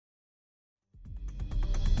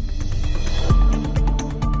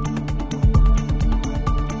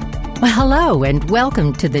Well, hello and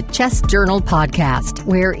welcome to the Chest Journal podcast,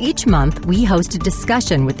 where each month we host a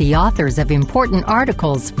discussion with the authors of important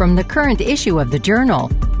articles from the current issue of the journal,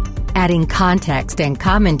 adding context and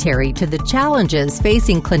commentary to the challenges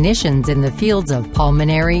facing clinicians in the fields of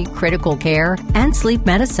pulmonary, critical care, and sleep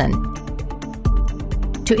medicine.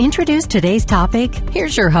 To introduce today's topic,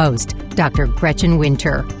 here's your host, Dr. Gretchen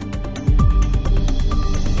Winter.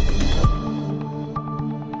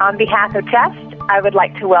 On behalf of Chest, I would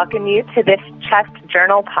like to welcome you to this Chest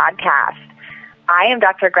Journal podcast. I am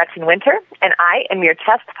Dr. Gretchen Winter, and I am your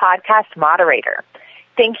Chest podcast moderator.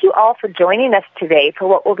 Thank you all for joining us today for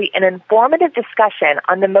what will be an informative discussion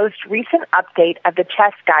on the most recent update of the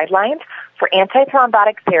Chest guidelines for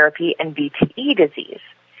antithrombotic therapy and VTE disease.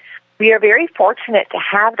 We are very fortunate to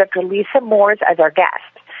have Dr. Lisa Moores as our guest.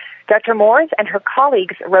 Dr. Moores and her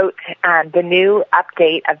colleagues wrote the new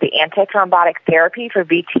update of the antithrombotic therapy for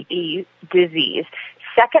VTE disease,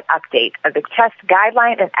 second update of the Chest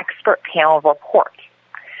Guideline and Expert Panel report.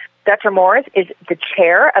 Dr. Moores is the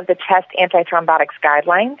chair of the Chest Antithrombotics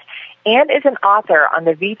Guidelines and is an author on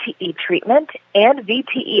the VTE treatment and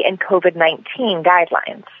VTE and COVID-19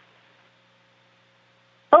 guidelines.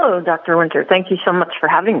 Hello, Dr. Winter. Thank you so much for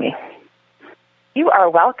having me. You are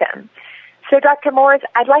welcome. So, Dr. Moores,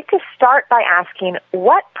 I'd like to start by asking,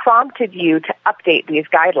 what prompted you to update these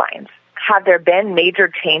guidelines? Have there been major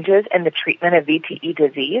changes in the treatment of VTE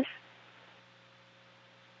disease?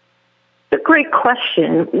 A great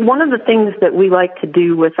question. One of the things that we like to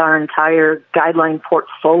do with our entire guideline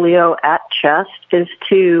portfolio at Chest is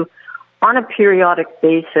to, on a periodic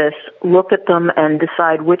basis, look at them and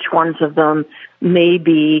decide which ones of them may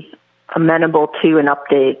be amenable to an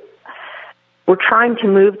update. We're trying to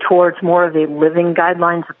move towards more of a living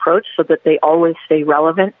guidelines approach so that they always stay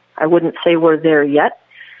relevant. I wouldn't say we're there yet,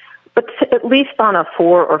 but at least on a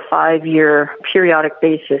 4 or 5 year periodic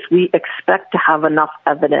basis, we expect to have enough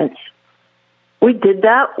evidence. We did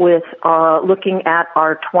that with looking at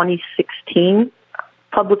our 2016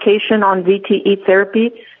 publication on VTE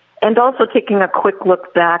therapy and also taking a quick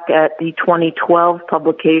look back at the 2012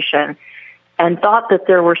 publication, and thought that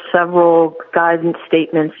there were several guidance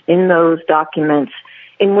statements in those documents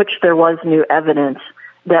in which there was new evidence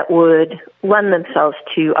that would lend themselves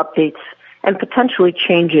to updates and potentially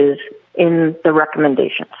changes in the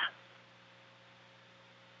recommendations.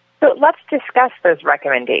 So let's discuss those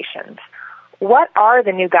recommendations. What are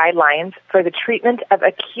the new guidelines for the treatment of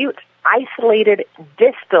acute isolated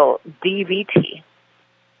distal DVT?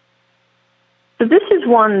 So this is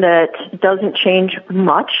one that doesn't change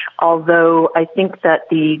much, although I think that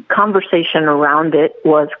the conversation around it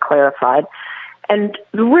was clarified. And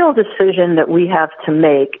the real decision that we have to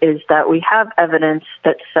make is that we have evidence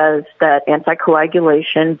that says that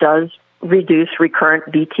anticoagulation does reduce recurrent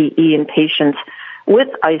VTE in patients with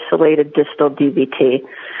isolated distal DVT,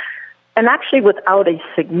 and actually without a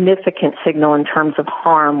significant signal in terms of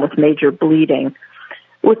harm with major bleeding.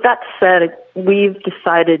 With that said, we've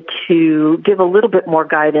decided to give a little bit more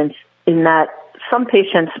guidance in that some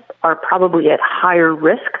patients are probably at higher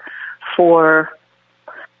risk for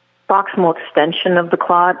proximal extension of the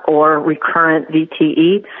clot or recurrent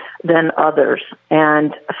VTE than others.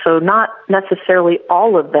 And so not necessarily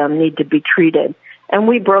all of them need to be treated. And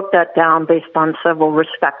we broke that down based on several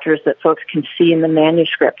risk factors that folks can see in the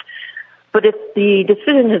manuscript. But if the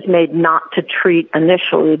decision is made not to treat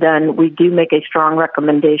initially, then we do make a strong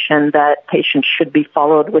recommendation that patients should be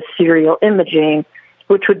followed with serial imaging,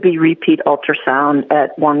 which would be repeat ultrasound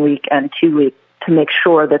at 1 week and 2 weeks to make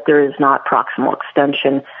sure that there is not proximal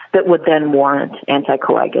extension that would then warrant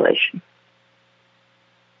anticoagulation.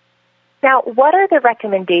 Now, what are the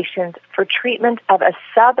recommendations for treatment of a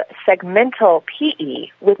subsegmental PE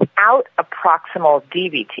without a proximal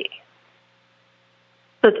DVT?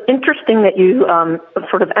 So it's interesting that you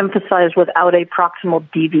sort of emphasize without a proximal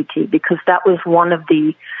DVT, because that was one of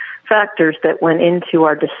the factors that went into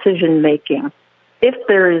our decision making. If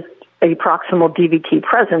there is a proximal DVT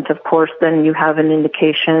present, of course, then you have an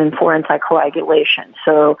indication for anticoagulation.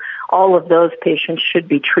 So all of those patients should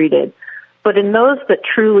be treated. But in those that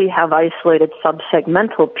truly have isolated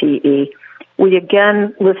subsegmental PE, we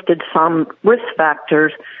again listed some risk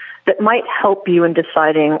factors that might help you in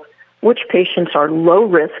deciding which patients are low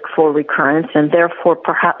risk for recurrence and therefore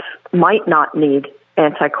perhaps might not need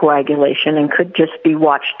anticoagulation and could just be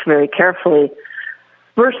watched very carefully,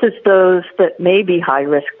 versus those that may be high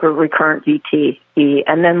risk for recurrent VTE,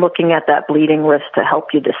 and then looking at that bleeding risk to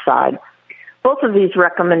help you decide. Both of these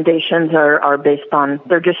recommendations are based on,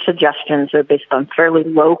 they're just suggestions, they're based on fairly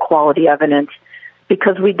low quality evidence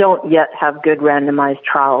because we don't yet have good randomized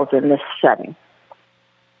trials in this setting.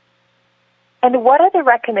 And what are the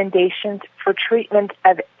recommendations for treatment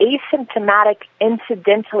of asymptomatic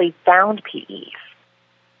incidentally found PEs?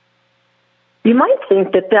 You might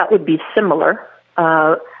think that that would be similar,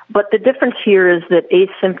 but the difference here is that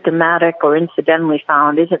asymptomatic or incidentally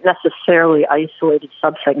found isn't necessarily isolated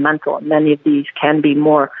subsegmental, and many of these can be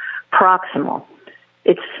more proximal.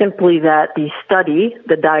 It's simply that the study,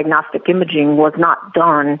 the diagnostic imaging, was not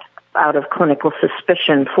done out of clinical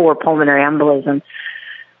suspicion for pulmonary embolism.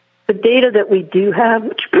 The data that we do have,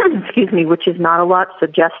 which is not a lot,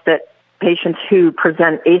 suggests that patients who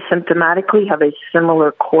present asymptomatically have a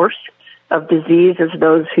similar course of disease as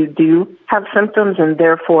those who do have symptoms, and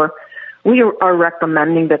therefore we are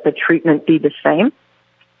recommending that the treatment be the same,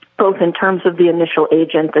 both in terms of the initial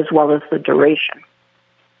agent as well as the duration.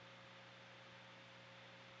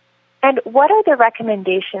 And what are the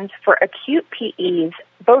recommendations for acute PEs,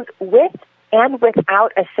 both with and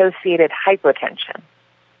without associated hypotension?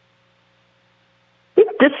 I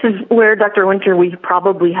think this is where, Dr. Winter, we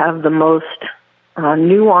probably have the most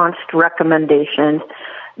nuanced recommendations.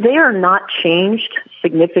 They are not changed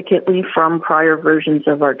significantly from prior versions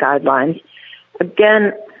of our guidelines.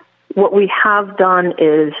 Again, what we have done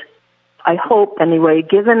is, I hope anyway,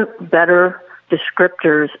 given better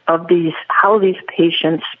descriptors of how these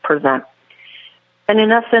patients present. And in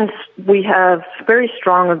essence, we have very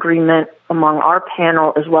strong agreement among our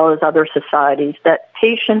panel as well as other societies that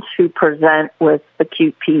patients who present with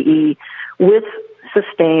acute PE with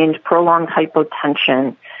sustained prolonged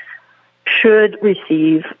hypotension should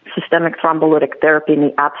receive systemic thrombolytic therapy in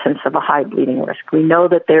the absence of a high bleeding risk. We know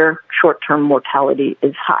that their short-term mortality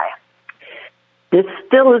is high. This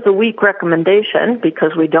still is a weak recommendation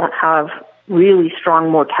because we don't have really strong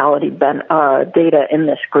mortality data in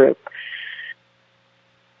this group.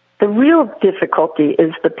 The real difficulty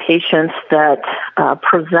is the patients that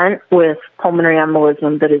present with pulmonary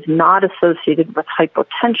embolism that is not associated with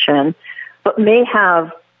hypotension, but may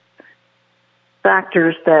have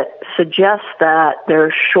factors that suggest that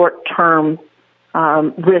their short-term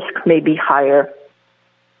risk may be higher.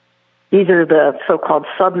 These are the so-called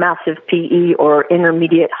submassive PE or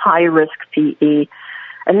intermediate high-risk PE.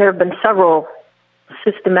 And there have been several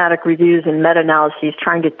systematic reviews and meta-analyses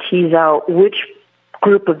trying to tease out which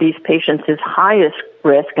group of these patients is highest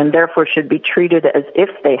risk and therefore should be treated as if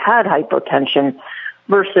they had hypotension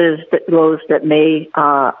versus those that may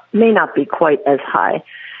not be quite as high.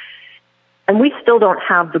 And we still don't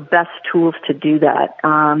have the best tools to do that.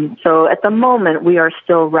 So at the moment, we are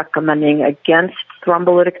still recommending against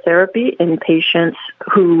thrombolytic therapy in patients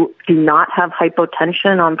who do not have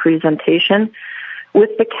hypotension on presentation, with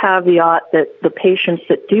the caveat that the patients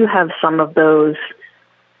that do have some of those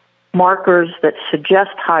markers that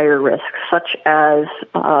suggest higher risk, such as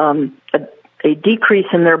a decrease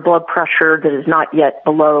in their blood pressure that is not yet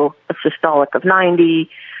below a systolic of 90,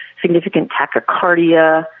 significant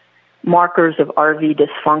tachycardia, markers of RV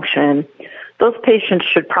dysfunction, those patients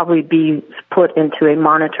should probably be put into a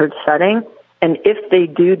monitored setting. And if they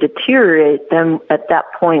do deteriorate, then at that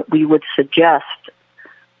point we would suggest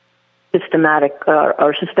systematic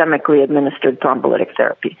or systemically administered thrombolytic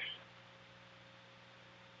therapy.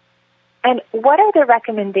 And what are the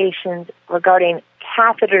recommendations regarding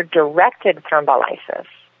catheter-directed thrombolysis?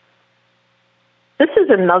 This is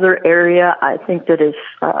another area I think that is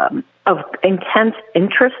of intense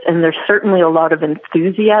interest, and there's certainly a lot of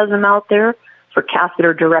enthusiasm out there for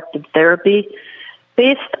catheter-directed therapy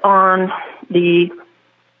based on the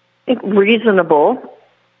reasonable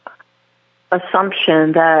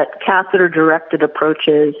assumption that catheter-directed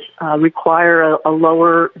approaches require a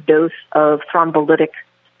lower dose of thrombolytic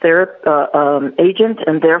agent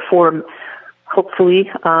and therefore hopefully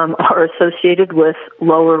are associated with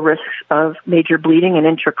lower risks of major bleeding and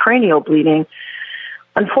intracranial bleeding.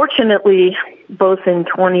 Unfortunately, both in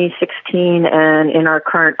 2016 and in our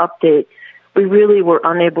current update, we really were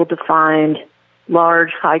unable to find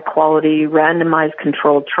large, high-quality, randomized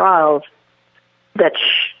controlled trials that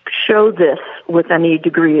show this with any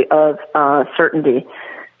degree of certainty.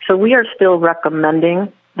 So we are still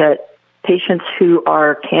recommending that patients who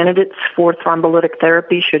are candidates for thrombolytic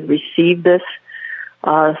therapy should receive this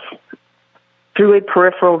through a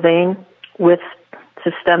peripheral vein with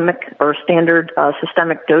systemic or standard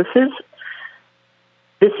systemic doses.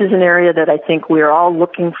 This is an area that I think we are all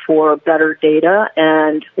looking for better data,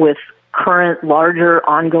 and with current larger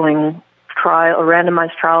ongoing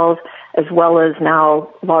randomized trials as well as now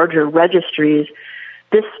larger registries,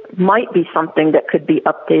 this might be something that could be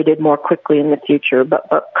updated more quickly in the future, but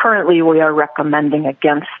currently we are recommending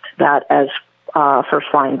against that as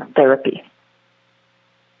first-line therapy.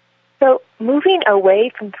 So moving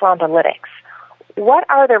away from thrombolytics, what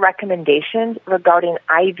are the recommendations regarding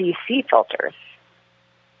IVC filters?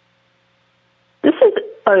 This is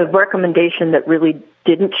a recommendation that really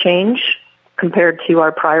didn't change compared to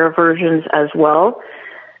our prior versions as well.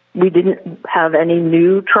 We didn't have any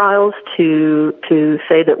new trials to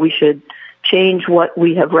say that we should change what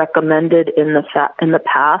we have recommended in the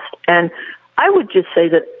past. And I would just say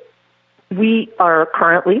that we are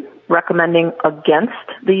currently recommending against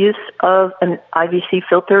the use of an IVC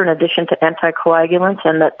filter in addition to anticoagulants,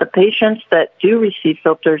 and that the patients that do receive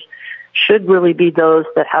filters should really be those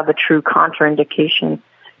that have a true contraindication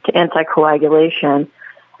to anticoagulation.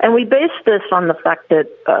 And we base this on the fact that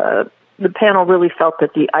the panel really felt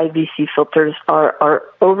that the IVC filters are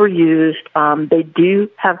overused. They do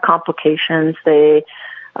have complications.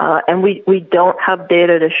 And we don't have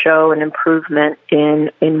data to show an improvement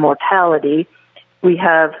in mortality. We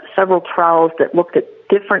have several trials that looked at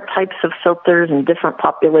different types of filters and different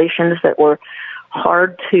populations that were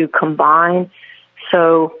hard to combine.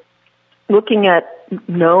 So looking at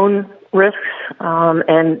known risks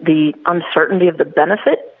and the uncertainty of the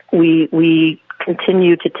benefit, we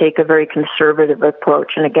continue to take a very conservative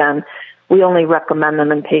approach. And again, we only recommend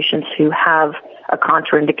them in patients who have a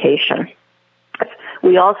contraindication.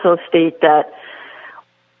 We also state that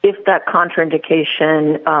if that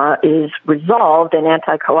contraindication is resolved and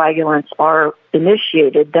anticoagulants are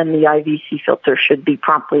initiated, then the IVC filter should be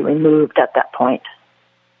promptly removed at that point.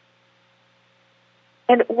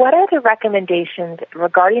 And what are the recommendations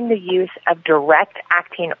regarding the use of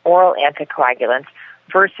direct-acting oral anticoagulants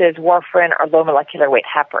versus warfarin or low molecular weight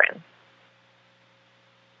heparin?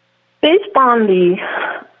 Based on the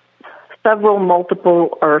several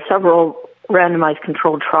randomized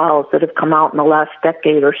controlled trials that have come out in the last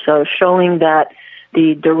decade or so showing that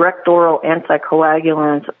the direct oral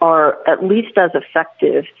anticoagulants are at least as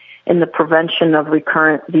effective in the prevention of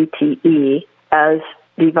recurrent VTE as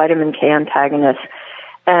the vitamin K antagonists,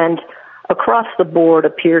 and across the board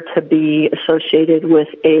appear to be associated with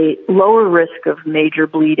a lower risk of major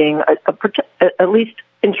bleeding, at least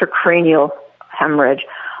intracranial hemorrhage.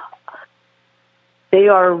 They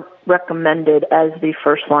are recommended as the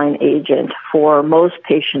first-line agent for most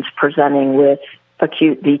patients presenting with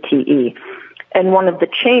acute VTE. And one of the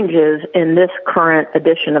changes in this current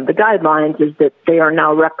edition of the guidelines is that they are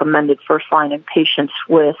now recommended first-line in patients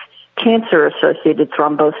with cancer-associated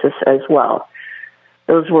thrombosis as well.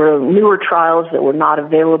 Those were newer trials that were not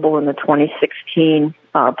available in the 2016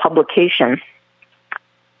 publication.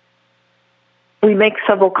 We make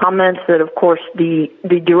several comments that, of course, the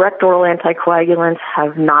direct oral anticoagulants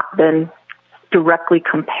have not been directly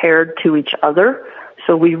compared to each other,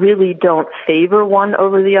 so we really don't favor one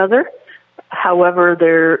over the other. However,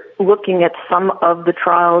 they're looking at some of the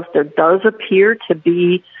trials. There does appear to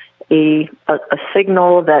be a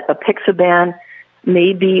signal that apixaban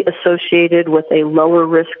may be associated with a lower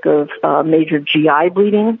risk of major GI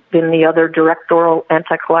bleeding than the other direct oral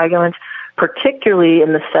anticoagulants, particularly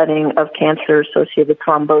in the setting of cancer-associated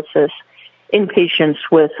thrombosis in patients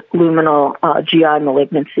with luminal GI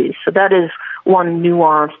malignancies. So that is one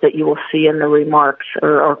nuance that you will see in the remarks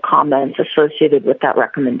or comments associated with that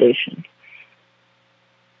recommendation.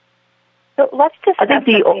 So let's discuss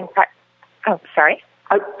sorry.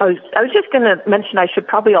 I was just going to mention I should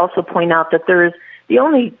probably also point out that there is the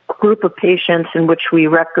only group of patients in which we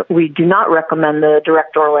do not recommend the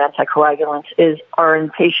direct oral anticoagulants are in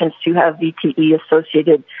patients who have VTE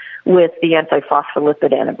associated with the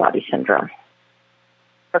antiphospholipid antibody syndrome.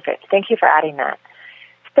 Perfect. Thank you for adding that.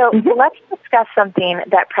 So let's discuss something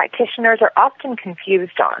that practitioners are often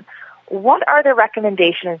confused on. What are the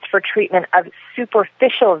recommendations for treatment of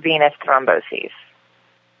superficial venous thromboses?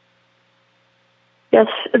 Yes,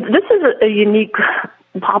 this is a unique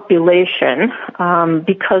population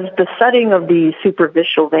because the setting of the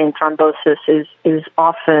superficial vein thrombosis is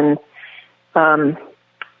often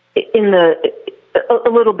in a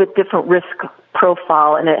little bit different risk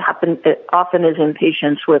profile, and it often is in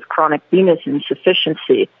patients with chronic venous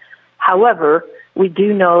insufficiency. However, we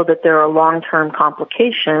do know that there are long-term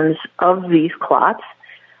complications of these clots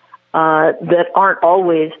that aren't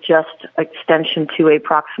always just extension to a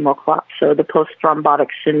proximal clot, so the post-thrombotic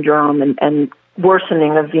syndrome and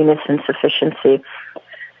worsening of venous insufficiency.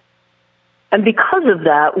 And because of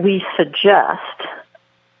that, we suggest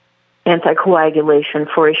anticoagulation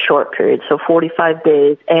for a short period, so 45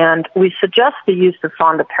 days, and we suggest the use of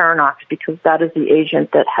fondaparinux because that is the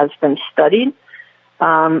agent that has been studied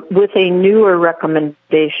with a newer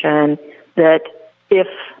recommendation that if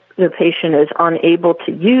the patient is unable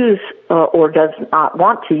to use or does not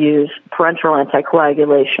want to use parenteral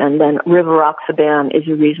anticoagulation, then rivaroxaban is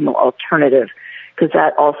a reasonable alternative. because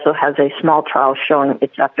that also has a small trial showing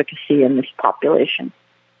its efficacy in this population.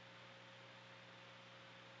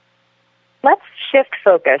 Let's shift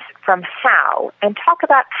focus from how and talk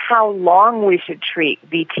about how long we should treat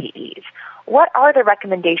VTEs. What are the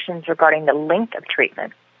recommendations regarding the length of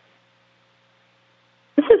treatment?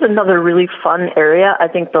 This is another really fun area. I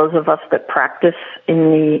think those of us that practice in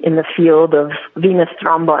the field of venous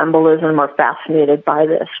thromboembolism are fascinated by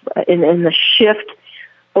this. In the shift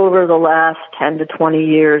over the last 10 to 20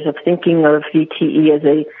 years of thinking of VTE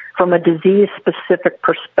as from a disease-specific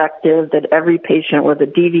perspective, that every patient with a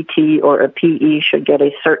DVT or a PE should get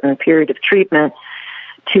a certain period of treatment,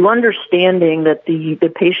 to understanding that the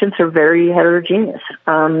patients are very heterogeneous,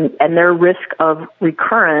 and their risk of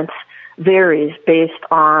recurrence varies based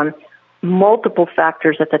on multiple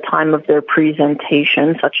factors at the time of their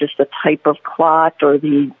presentation, such as the type of clot or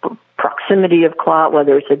the proximity of clot,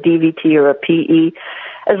 whether it's a DVT or a PE,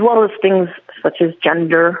 as well as things such as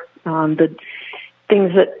gender, the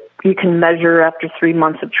things that you can measure after 3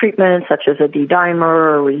 months of treatment, such as a D-dimer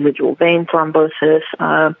or residual vein thrombosis.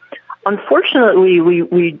 Unfortunately,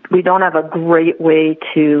 we don't have a great way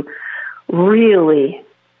to really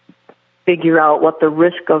figure out what the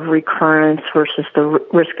risk of recurrence versus the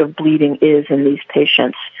risk of bleeding is in these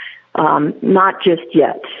patients. Not just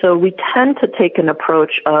yet. So we tend to take an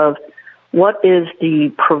approach of what is the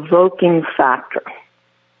provoking factor.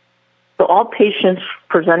 So all patients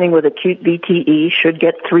presenting with acute VTE should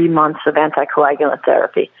get 3 months of anticoagulant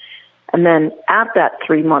therapy. And then at that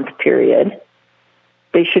 3-month period,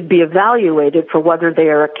 they should be evaluated for whether they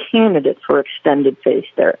are a candidate for extended phase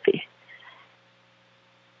therapy.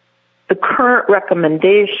 The current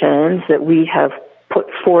recommendations that we have put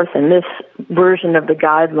forth in this version of the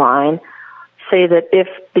guideline say that if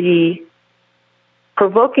the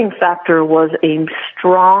provoking factor was a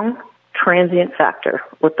strong transient factor,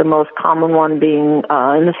 with the most common one being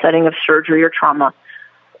in the setting of surgery or trauma,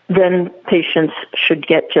 then patients should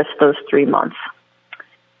get just those 3 months.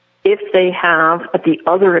 If they have, at the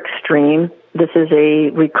other extreme, this is a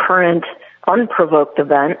recurrent, unprovoked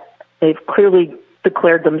event, they've clearly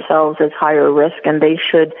declared themselves as higher risk, and they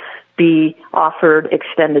should be offered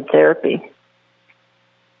extended therapy.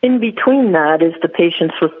 In between that is the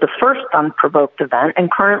patients with the first unprovoked event,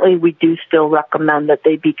 and currently we do still recommend that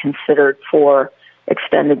they be considered for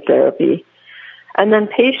extended therapy. And then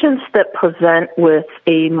patients that present with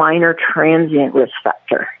a minor transient risk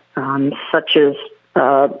factor, such as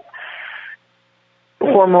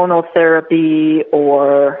hormonal therapy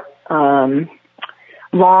or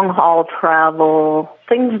long-haul travel,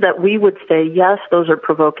 things that we would say, yes, those are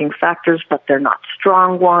provoking factors, but they're not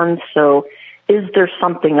strong ones. So is there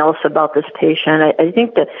something else about this patient? I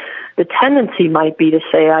think that the tendency might be to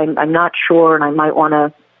say, I'm not sure, and I might want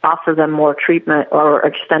to offer them more treatment or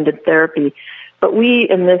extended therapy. But we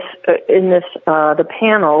the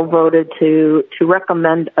panel voted to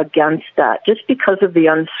recommend against that, just because of the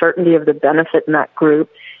uncertainty of the benefit in that group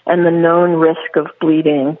and the known risk of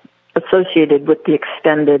bleeding associated with the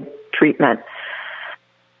extended treatment.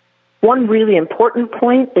 One really important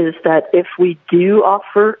point is that if we do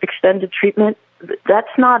offer extended treatment,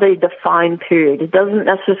 that's not a defined period. It doesn't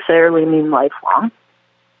necessarily mean lifelong.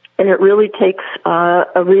 And it really takes a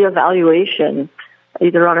reevaluation,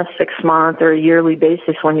 either on a 6-month or a yearly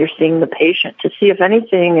basis when you're seeing the patient, to see if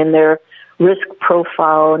anything in their risk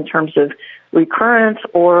profile in terms of recurrence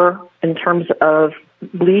or in terms of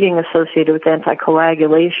bleeding associated with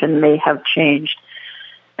anticoagulation may have changed.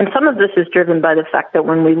 And some of this is driven by the fact that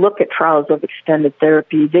when we look at trials of extended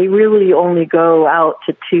therapy, they really only go out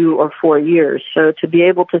to 2 or 4 years. So to be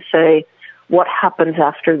able to say what happens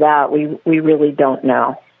after that, we really don't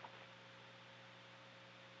know.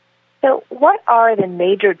 So what are the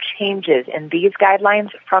major changes in these guidelines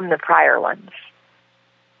from the prior ones?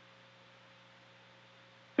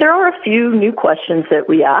 There are a few new questions that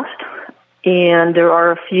we asked, and there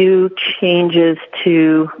are a few changes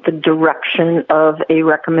to the direction of a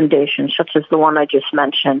recommendation, such as the one I just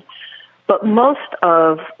mentioned. But most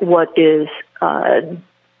of what is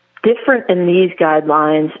different in these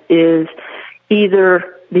guidelines is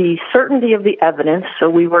either the certainty of the evidence, so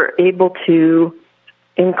we were able to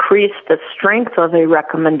increase the strength of a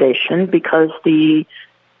recommendation because the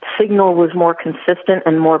signal was more consistent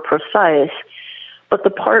and more precise. But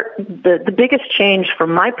the biggest change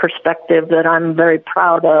from my perspective that I'm very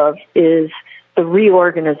proud of is the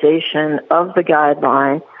reorganization of the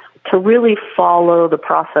guideline to really follow the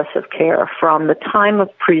process of care from the time of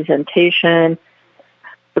presentation,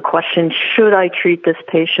 the question, should I treat this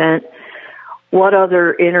patient? What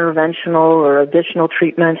other interventional or additional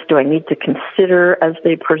treatments do I need to consider as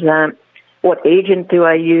they present? What agent do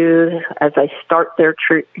I use as I start their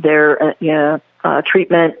treatment?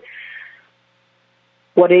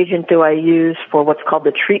 What agent do I use for what's called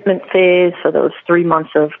the treatment phase, so those 3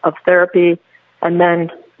 months of therapy? And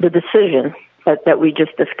then the decision that we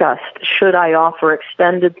just discussed. Should I offer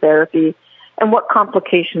extended therapy? And what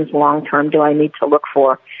complications long-term do I need to look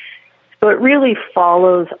for? So it really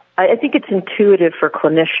follows, I think it's intuitive for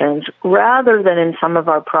clinicians, rather than in some of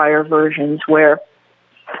our prior versions where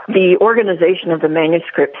the organization of the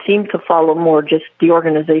manuscript seemed to follow more just the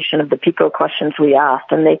organization of the PICO questions we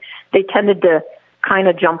asked. And they tended to kind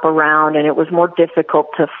of jump around, and it was more difficult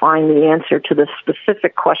to find the answer to the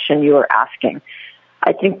specific question you were asking.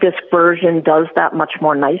 I think this version does that much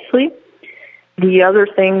more nicely. The other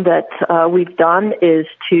thing that we've done is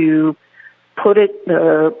to put it,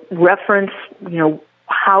 reference,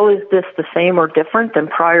 how is this the same or different than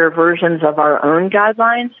prior versions of our own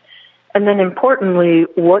guidelines? And then importantly,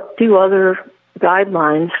 what do other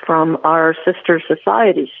guidelines from our sister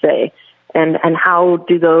societies say? And how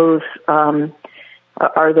do those,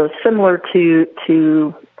 are those similar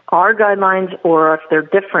to our guidelines, or if they're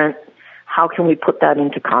different, how can we put that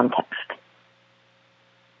into context?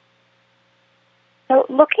 So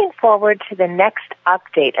looking forward to the next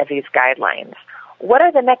update of these guidelines, what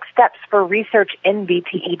are the next steps for research in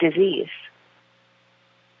VTE disease?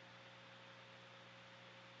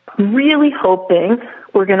 I'm really hoping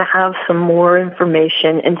we're going to have some more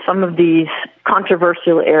information in some of these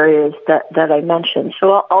controversial areas that I mentioned.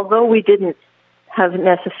 So although we didn't have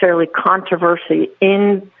necessarily controversy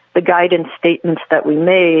in the guidance statements that we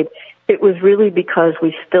made, it was really because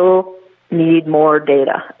we still need more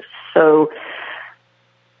data. So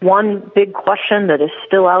one big question that is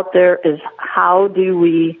still out there is, how do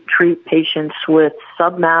we treat patients with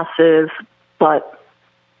submassive, but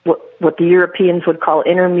what the Europeans would call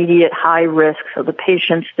intermediate high risk, so the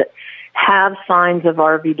patients that have signs of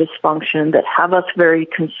RV dysfunction, that have us very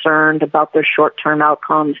concerned about their short-term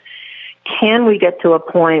outcomes? Can we get to a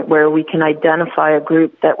point where we can identify a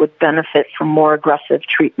group that would benefit from more aggressive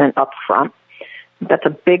treatment up front? That's a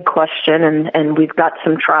big question, and we've got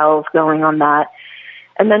some trials going on that.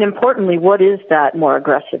 And then importantly, what is that more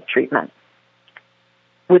aggressive treatment?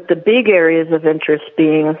 With the big areas of interest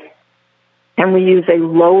being, can we use a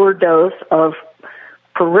lower dose of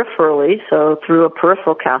peripherally, so through a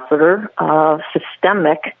peripheral catheter,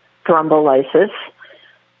 systemic thrombolysis,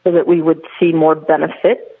 so that we would see more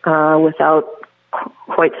benefit without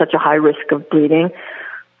quite such a high risk of bleeding?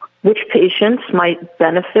 Which patients might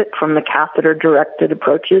benefit from the catheter-directed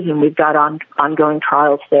approaches, and we've got ongoing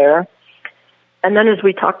trials there. And then, as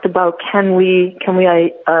we talked about, can we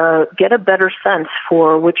get a better sense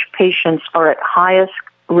for which patients are at highest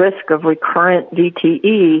risk of recurrent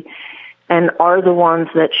VTE and are the ones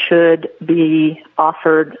that should be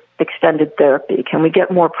offered extended therapy? Can we get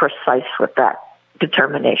more precise with that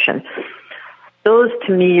determination? Those,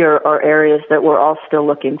 to me, are areas that we're all still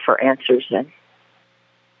looking for answers in.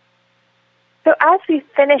 So as we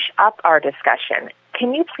finish up our discussion,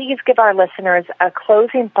 can you please give our listeners a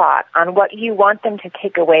closing thought on what you want them to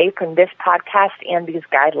take away from this podcast and these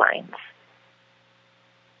guidelines?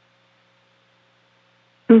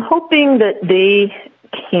 I'm hoping that they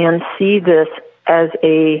can see this as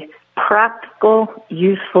a practical,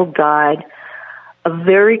 useful guide, a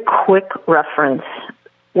very quick reference.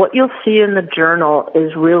 What you'll see in the journal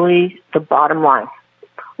is really the bottom line.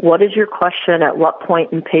 What is your question at what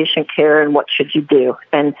point in patient care, and what should you do?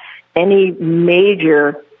 And any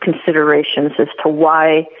major considerations as to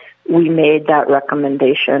why we made that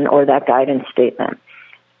recommendation or that guidance statement.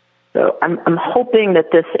 So I'm hoping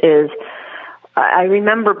that this is, I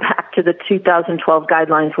remember back to the 2012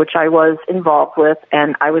 guidelines, which I was involved with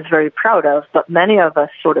and I was very proud of, but many of us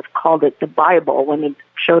sort of called it the Bible when it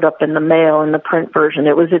showed up in the mail in the print version.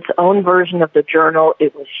 It was its own version of the journal.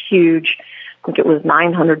 It was huge. I think it was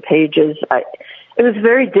 900 pages. It was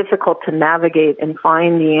very difficult to navigate and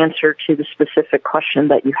find the answer to the specific question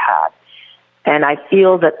that you had. And I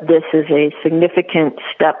feel that this is a significant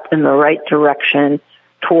step in the right direction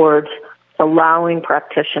towards allowing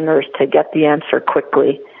practitioners to get the answer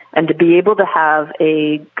quickly and to be able to have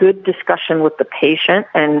a good discussion with the patient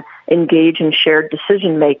and engage in shared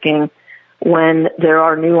decision-making when there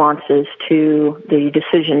are nuances to the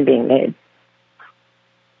decision being made.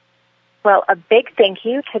 Well, a big thank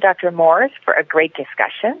you to Dr. Moores for a great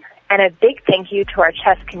discussion, and a big thank you to our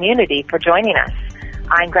CHEST community for joining us.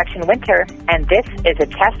 I'm Gretchen Winter, and this is a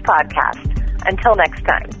CHEST podcast. Until next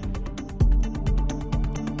time.